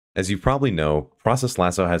As you probably know, Process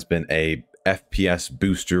Lasso has been a FPS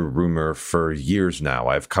booster rumor for years now.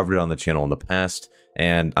 I've covered it on the channel in the past,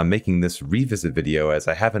 and I'm making this revisit video as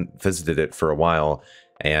I haven't visited it for a while,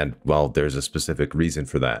 and well, there's a specific reason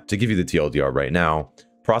for that. To give you the TLDR right now,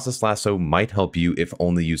 Process Lasso might help you if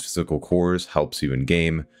only use physical cores helps you in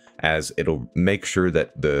game, as it'll make sure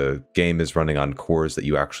that the game is running on cores that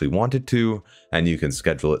you actually want it to, and you can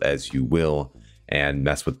schedule it as you will and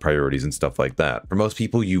mess with priorities and stuff like that. For most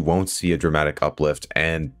people, you won't see a dramatic uplift,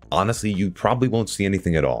 and honestly, you probably won't see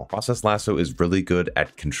anything at all. Process Lasso is really good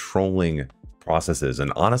at controlling processes,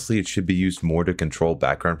 and honestly, it should be used more to control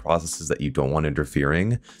background processes that you don't want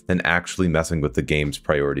interfering than actually messing with the game's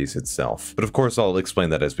priorities itself. But of course, I'll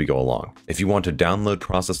explain that as we go along. If you want to download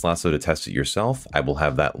Process Lasso to test it yourself, I will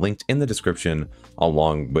have that linked in the description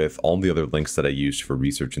along with all the other links that I used for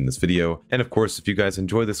research in this video. And of course, if you guys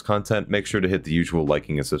enjoy this content, make sure to hit the usual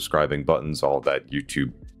liking and subscribing buttons, all that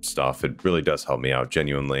YouTube stuff. It really does help me out,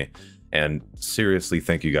 genuinely. And seriously,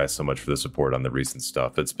 thank you guys so much for the support on the recent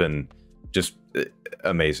stuff. It's been just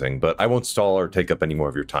amazing, but I won't stall or take up any more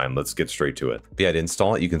of your time. Let's get straight to it. But yeah, to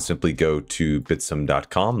install it, you can simply go to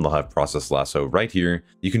bitsum.com. They'll have Process Lasso right here.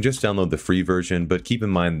 You can just download the free version, but keep in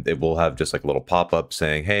mind it will have just like a little pop-up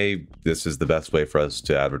saying, hey, this is the best way for us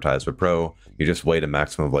to advertise for Pro. You just wait a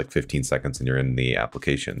maximum of like 15 seconds and you're in the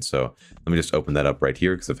application. So let me just open that up right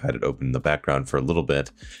here because I've had it open in the background for a little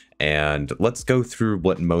bit. And let's go through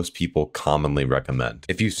what most people commonly recommend.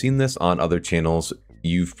 If you've seen this on other channels,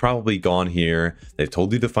 you've probably gone here, they've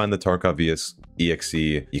told you to find the Tarkov exe,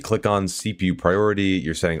 you click on CPU priority,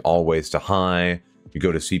 you're setting always to high, you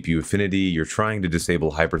go to CPU Affinity, you're trying to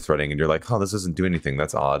disable hyperthreading, and you're like, oh, this doesn't do anything,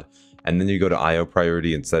 that's odd. And then you go to IO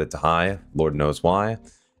priority and set it to high, Lord knows why.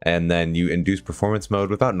 And then you induce performance mode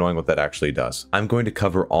without knowing what that actually does. I'm going to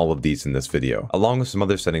cover all of these in this video, along with some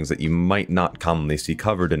other settings that you might not commonly see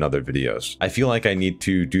covered in other videos. I feel like I need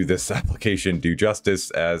to do this application due justice,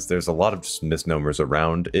 as there's a lot of just misnomers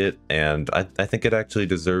around it, and I think it actually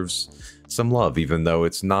deserves some love, even though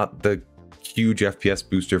it's not the huge FPS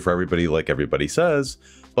booster for everybody like everybody says.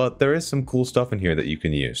 But there is some cool stuff in here that you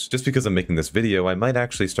can use. Just because I'm making this video, I might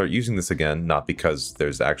actually start using this again, not because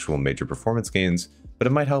there's actual major performance gains, but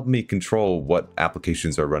it might help me control what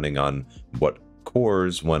applications are running on what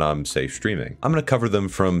cores when I'm, say, streaming. I'm going to cover them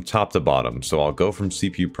from top to bottom, so I'll go from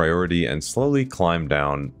CPU priority and slowly climb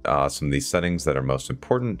down some of these settings that are most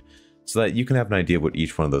important, so that you can have an idea what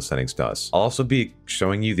each one of those settings does. I'll also be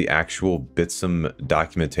showing you the actual Bitsum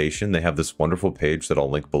documentation. They have this wonderful page that I'll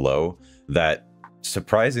link below that,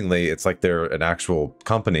 surprisingly, it's like they're an actual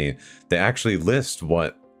company. They actually list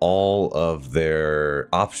what all of their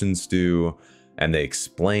options do, and they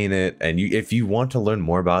explain it. And if you want to learn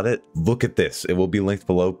more about it, look at this. It will be linked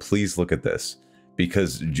below. Please look at this,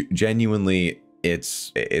 because genuinely,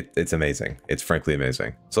 it's amazing. It's frankly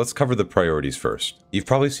amazing. So let's cover the priorities first. You've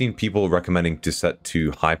probably seen people recommending to set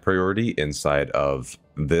to high priority inside of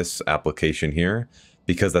this application here,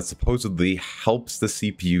 because that supposedly helps the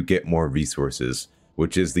CPU get more resources,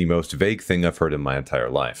 which is the most vague thing I've heard in my entire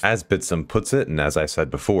life. As Bitsum puts it, and as I said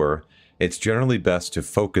before, it's generally best to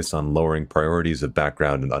focus on lowering priorities of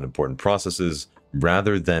background and unimportant processes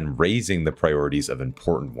rather than raising the priorities of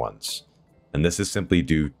important ones. And this is simply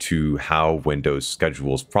due to how Windows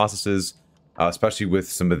schedules processes, especially with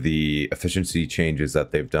some of the efficiency changes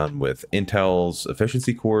that they've done with Intel's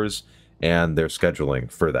efficiency cores and their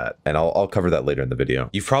scheduling for that. And I'll cover that later in the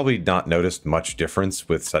video. You've probably not noticed much difference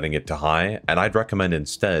with setting it to high, and I'd recommend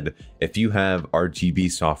instead, if you have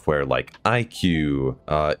RGB software like iQ,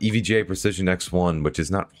 EVGA Precision X1, which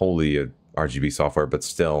is not wholly a RGB software, but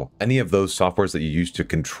still, any of those softwares that you use to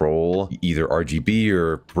control either RGB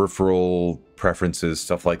or peripheral preferences,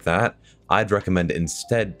 stuff like that, I'd recommend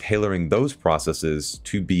instead tailoring those processes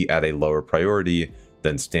to be at a lower priority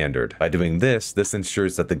than standard. By doing this, this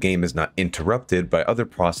ensures that the game is not interrupted by other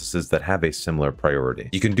processes that have a similar priority.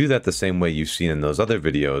 You can do that the same way you've seen in those other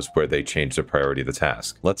videos where they change the priority of the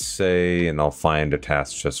task. Let's say, and I'll find a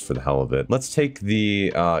task just for the hell of it. Let's take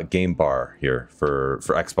the game bar here for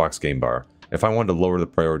Xbox game bar. If I wanted to lower the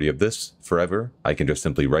priority of this forever, I can just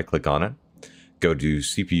simply right click on it, go to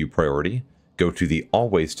CPU priority, go to the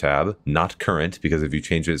always tab, not current, because if you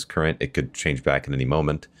change it as current, it could change back at any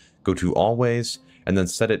moment. Go to always, and then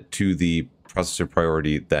set it to the processor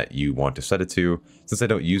priority that you want to set it to. Since I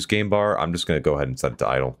don't use game bar, I'm just going to go ahead and set it to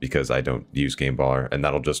idle because I don't use game bar, and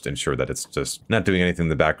that'll just ensure that it's just not doing anything in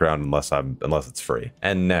the background unless it's free.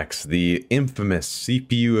 And next, the infamous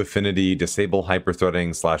CPU Affinity disable hyperthreading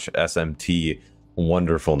 / SMT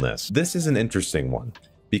wonderfulness. This is an interesting one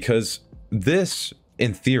because this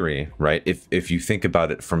in theory, right, if you think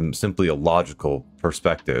about it from simply a logical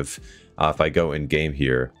perspective, if I go in game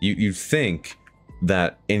here, you think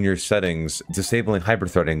that in your settings, disabling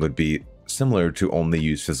hyperthreading would be similar to only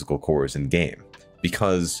use physical cores in game,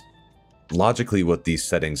 because logically what these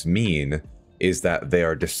settings mean is that they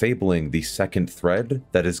are disabling the second thread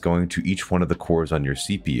that is going to each one of the cores on your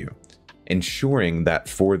CPU, ensuring that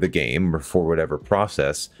for the game or for whatever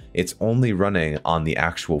process, it's only running on the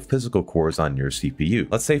actual physical cores on your CPU.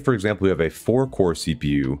 Let's say, for example, we have a 4-core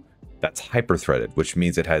CPU that's hyperthreaded, which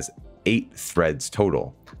means it has 8 threads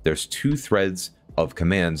total. There's 2 threads of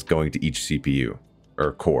commands going to each CPU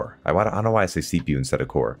or core. I don't know why I say CPU instead of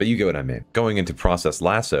core, but you get what I mean. Going into Process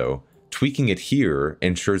Lasso, tweaking it here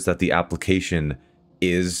ensures that the application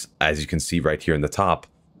is, as you can see right here in the top,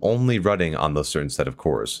 only running on those certain set of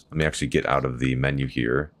cores. Let me actually get out of the menu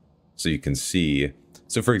here so you can see.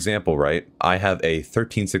 So for example, right, I have a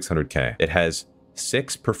 13600K. It has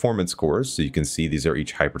 6 performance cores, so you can see these are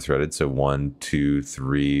each hyperthreaded. So 1, 2,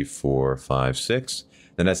 3, 4, 5, 6.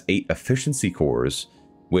 Then it has 8 efficiency cores,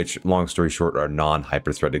 which, long story short, are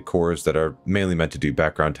non-hyperthreaded cores that are mainly meant to do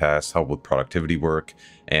background tasks, help with productivity work,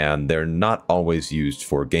 and they're not always used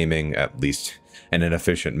for gaming, at least in an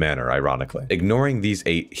efficient manner, ironically. Ignoring these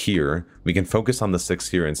 8 here, we can focus on the 6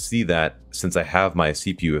 here and see that since I have my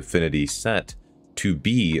CPU affinity set to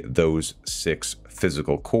be those 6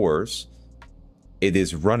 physical cores, it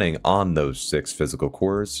is running on those 6 physical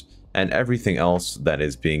cores, and everything else that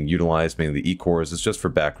is being utilized, mainly the E-cores, is just for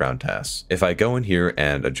background tasks. If I go in here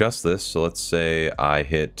and adjust this, so let's say I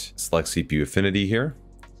hit select CPU affinity here,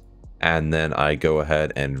 and then I go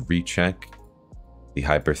ahead and recheck the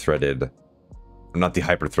hyperthreaded, not the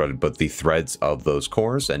hyperthreaded, but the threads of those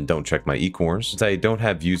cores, and don't check my E-cores. Since I don't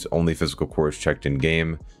have use only physical cores checked in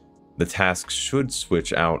game, the task should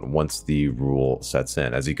switch out once the rule sets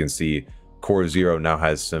in. As you can see, Core 0 now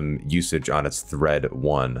has some usage on its thread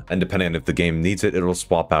 1, and depending on if the game needs it, it'll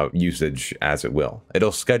swap out usage as it will.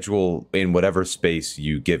 It'll schedule in whatever space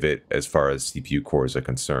you give it as far as CPU cores are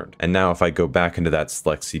concerned. And now if I go back into that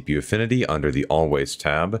select CPU affinity under the always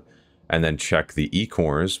tab, and then check the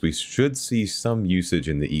E-cores, we should see some usage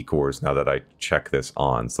in the E-cores now that I check this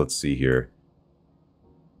on. So let's see here.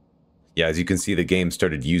 Yeah, as you can see, the game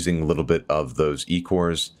started using a little bit of those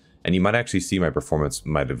E-cores, and you might actually see my performance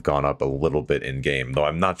might have gone up a little bit in game, though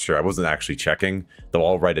I'm not sure. I wasn't actually checking, though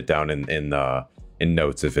I'll write it down in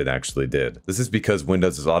notes if it actually did. This is because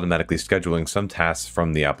Windows is automatically scheduling some tasks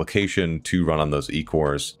from the application to run on those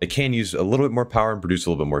E-cores. It can use a little bit more power and produce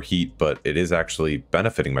a little bit more heat, but it is actually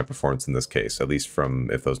benefiting my performance in this case, at least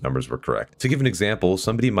from if those numbers were correct. To give an example,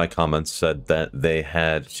 somebody in my comments said that they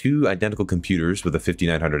had 2 identical computers with a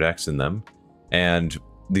 5900X in them, and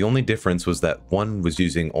the only difference was that one was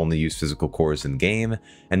using only use physical cores in game,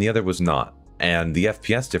 and the other was not. And the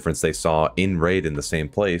FPS difference they saw in RAID in the same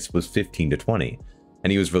place was 15 to 20.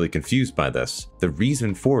 And he was really confused by this. The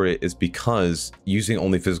reason for it is because using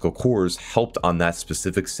only physical cores helped on that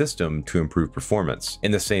specific system to improve performance.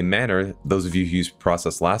 In the same manner, those of you who use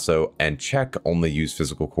Process Lasso and check only use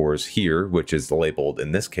physical cores here, which is labeled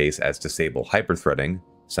in this case as disable hyperthreading,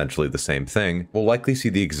 essentially the same thing, will likely see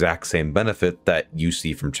the exact same benefit that you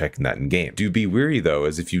see from checking that in game. Do be wary though,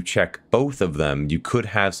 as if you check both of them, you could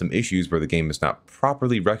have some issues where the game is not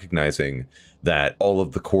properly recognizing that all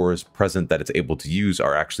of the cores present that it's able to use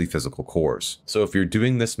are actually physical cores. So if you're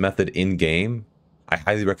doing this method in game, I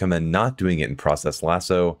highly recommend not doing it in Process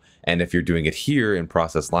Lasso, and if you're doing it here in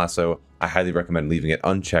Process Lasso, I highly recommend leaving it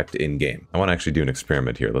unchecked in game. I want to actually do an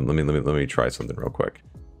experiment here. Let me try something real quick.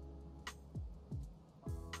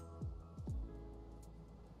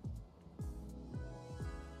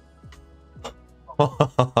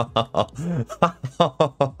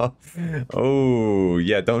 Oh,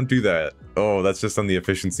 yeah, don't do that. Oh, that's just on the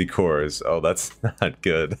efficiency cores. Oh, that's not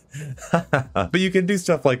good. But you can do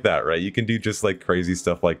stuff like that, right? You can do just like crazy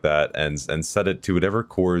stuff like that and set it to whatever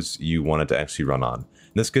cores you want it to actually run on.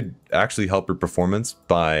 This could actually help your performance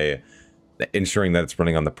by ensuring that it's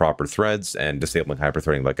running on the proper threads and disabling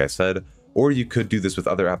hyperthreading, like I said. Or you could do this with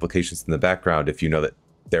other applications in the background if you know that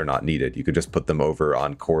they're not needed. You could just put them over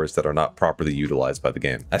on cores that are not properly utilized by the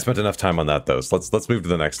game. I spent enough time on that though, so let's move to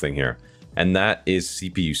the next thing here. And that is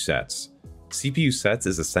CPU sets. CPU sets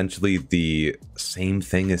is essentially the same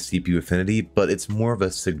thing as CPU affinity, but it's more of a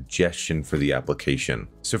suggestion for the application.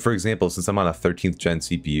 So for example, since I'm on a 13th gen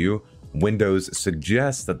CPU, Windows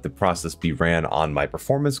suggests that the process be ran on my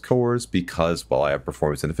performance cores because, while I have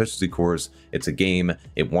performance and efficiency cores, it's a game,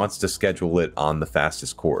 it wants to schedule it on the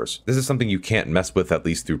fastest cores. This is something you can't mess with, at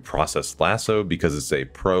least through Process Lasso, because it's a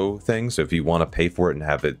pro thing. So if you want to pay for it and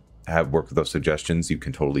have have worked with those suggestions, you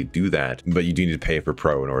can totally do that, but you do need to pay for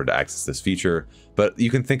Pro in order to access this feature. But you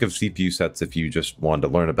can think of CPU sets, if you just wanted to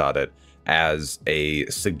learn about it, as a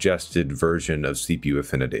suggested version of CPU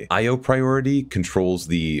Affinity. IO priority controls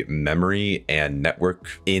the memory and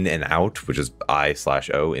network in and out, which is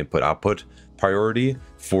I/O, input output priority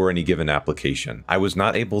for any given application. I was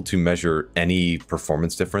not able to measure any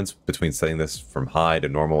performance difference between setting this from high to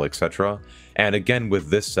normal, etc. And again,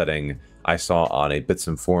 with this setting, I saw on a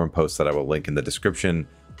Bitsum forum post that I will link in the description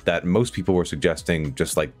that most people were suggesting,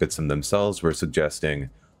 just like Bitsum themselves were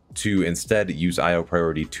suggesting, to instead use IO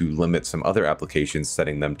priority to limit some other applications,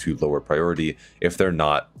 setting them to lower priority if they're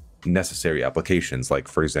not necessary applications, like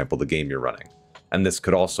for example, the game you're running. And this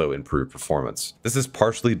could also improve performance. This is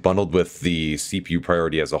partially bundled with the CPU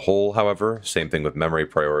priority as a whole, however, same thing with memory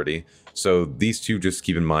priority. So these two, just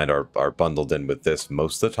keep in mind, are bundled in with this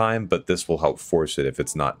most of the time, but this will help force it if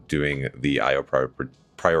it's not doing the IO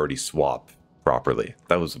priority swap properly.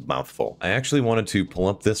 That was a mouthful. I actually wanted to pull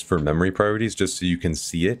up this for memory priorities just so you can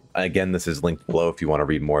see it. Again, this is linked below if you want to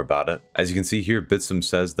read more about it. As you can see here, Bitsum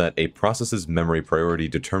says that a process's memory priority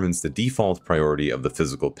determines the default priority of the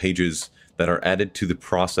physical pages that are added to the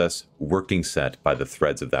process working set by the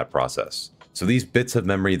threads of that process. So these bits of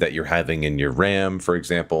memory that you're having in your RAM, for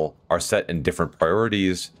example, are set in different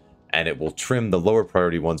priorities, and it will trim the lower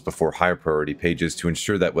priority ones before higher priority pages to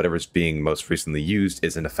ensure that whatever's being most recently used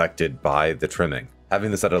isn't affected by the trimming.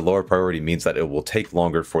 Having this at a lower priority means that it will take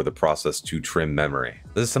longer for the process to trim memory.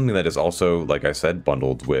 This is something that is also, like I said,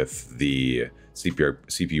 bundled with the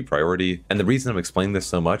CPU priority. And the reason I'm explaining this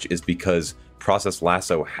so much is because Process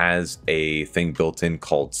Lasso has a thing built in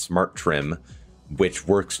called Smart Trim, which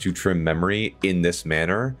works to trim memory in this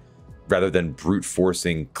manner, rather than brute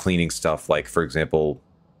forcing cleaning stuff like, for example,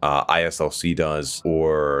 ISLC does,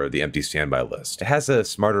 or the empty standby list. It has a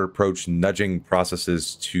smarter approach, nudging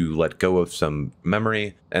processes to let go of some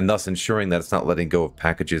memory, and thus ensuring that it's not letting go of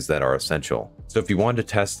packages that are essential. So if you want to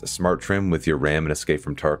test Smart Trim with your RAM and Escape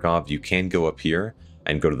from Tarkov, you can go up here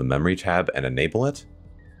and go to the Memory tab and enable it.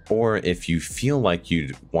 Or if you feel like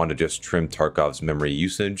you'd want to just trim Tarkov's memory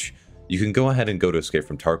usage, you can go ahead and go to Escape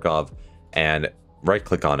from Tarkov and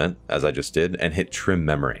right-click on it, as I just did, and hit Trim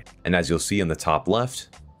Memory. And as you'll see in the top left,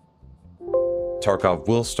 Tarkov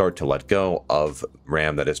will start to let go of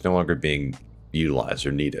RAM that is no longer being utilized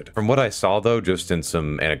or needed. From what I saw though, just in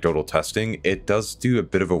some anecdotal testing, it does do a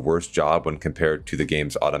bit of a worse job when compared to the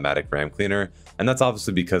game's automatic RAM cleaner, and that's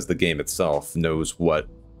obviously because the game itself knows what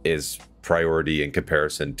is priority in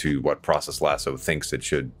comparison to what Process Lasso thinks it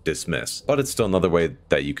should dismiss. But it's still another way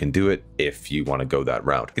that you can do it if you want to go that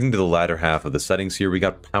route. Getting to the latter half of the settings here, we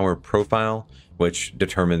got Power Profile, which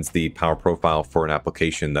determines the power profile for an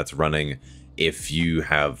application that's running if you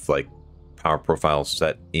have like power profile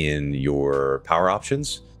set in your power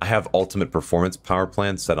options. I have ultimate performance power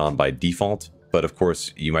plan set on by default, but of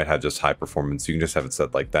course you might have just high performance. You can just have it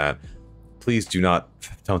set like that. Please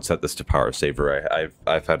don't set this to power saver.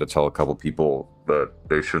 I've had to tell a couple people that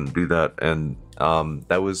they shouldn't do that, and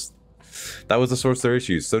that was the source of their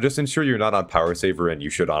issues. So just ensure you're not on power saver and you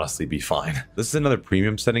should honestly be fine. This is another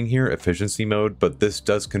premium setting here, efficiency mode, but this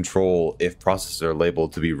does control if processes are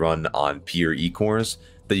labeled to be run on P or E cores,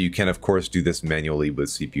 that you can of course do this manually with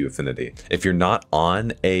CPU Affinity. If you're not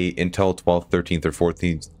on a Intel 12th, 13th, or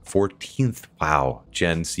 14th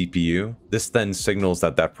gen CPU, this then signals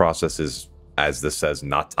that that process is, as this says,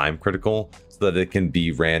 not time critical, so that it can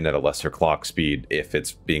be ran at a lesser clock speed if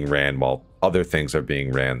it's being ran while other things are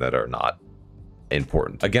being ran that are not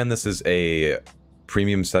important. Again, this is a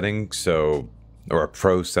premium setting, or a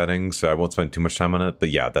pro setting, so I won't spend too much time on it, but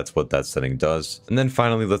yeah, that's what that setting does. And then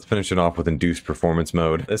finally, let's finish it off with Induce performance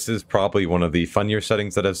mode. This is probably one of the funnier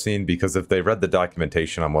settings that I've seen, because if they read the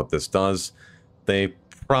documentation on what this does, they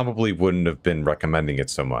probably wouldn't have been recommending it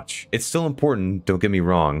so much. It's still important, don't get me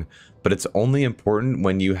wrong, but it's only important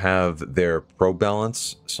when you have their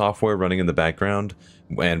ProBalance software running in the background,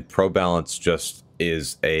 and ProBalance just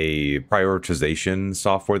is a prioritization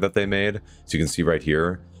software that they made. So you can see right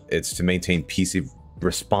here, it's to maintain PC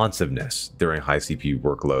responsiveness during high CPU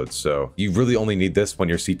workloads. So you really only need this when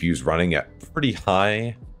your CPU is running at pretty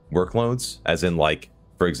high workloads, as in, like,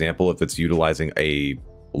 for example, if it's utilizing a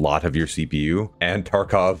lot of your CPU, and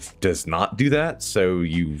Tarkov does not do that, so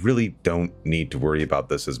you really don't need to worry about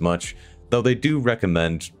this as much, though they do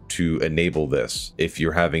recommend to enable this if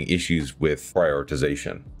you're having issues with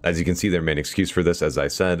prioritization. As you can see, their main excuse for this, as I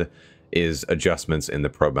said, is adjustments in the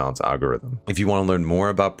ProBalance algorithm. If you want to learn more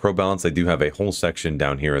about ProBalance, I do have a whole section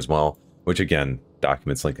down here as well, which again,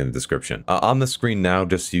 documents link in the description. On the screen now,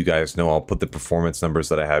 just so you guys know, I'll put the performance numbers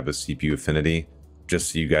that I had with CPU Affinity.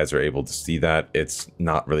 just so you guys are able to see that. It's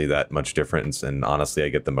not really that much difference, and honestly, I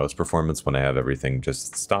get the most performance when I have everything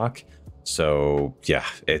just stock. So yeah,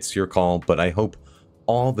 it's your call, but I hope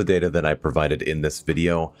all the data that I provided in this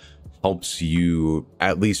video helps you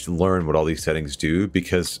at least learn what all these settings do,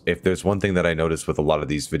 because if there's one thing that I noticed with a lot of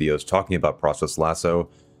these videos talking about Process Lasso,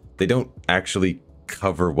 they don't actually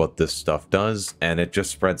cover what this stuff does, and it just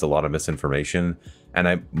spreads a lot of misinformation. And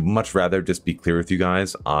I'd much rather just be clear with you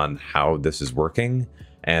guys on how this is working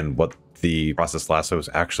and what the Process Lasso is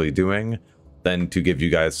actually doing than to give you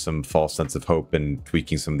guys some false sense of hope and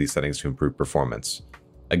tweaking some of these settings to improve performance.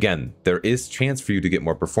 Again, there is chance for you to get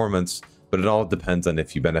more performance, but it all depends on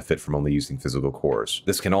if you benefit from only using physical cores.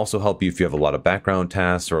 This can also help you if you have a lot of background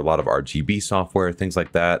tasks or a lot of RGB software, things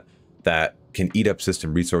like that, that can eat up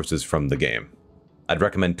system resources from the game. I'd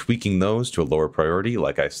recommend tweaking those to a lower priority,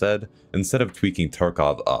 like I said, instead of tweaking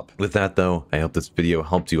Tarkov up. With that though, I hope this video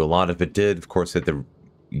helped you a lot. If it did, of course, hit the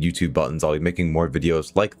YouTube buttons. I'll be making more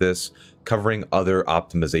videos like this, covering other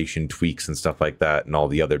optimization tweaks and stuff like that, and all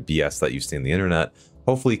the other BS that you see on the internet,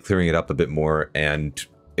 hopefully clearing it up a bit more and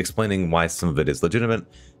explaining why some of it is legitimate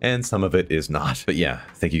and some of it is not. But yeah,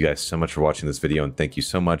 thank you guys so much for watching this video, and thank you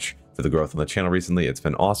so much for the growth on the channel recently. It's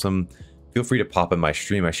been awesome. Feel free to pop in my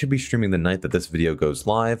stream. I should be streaming the night that this video goes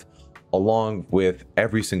live, along with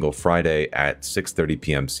every single Friday at 6:30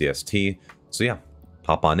 p.m. CST. So yeah,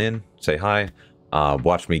 pop on in, say hi,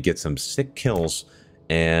 watch me get some sick kills,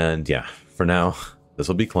 and yeah, for now, this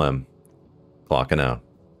will be Clem, clocking out.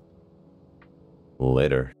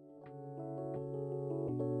 Later.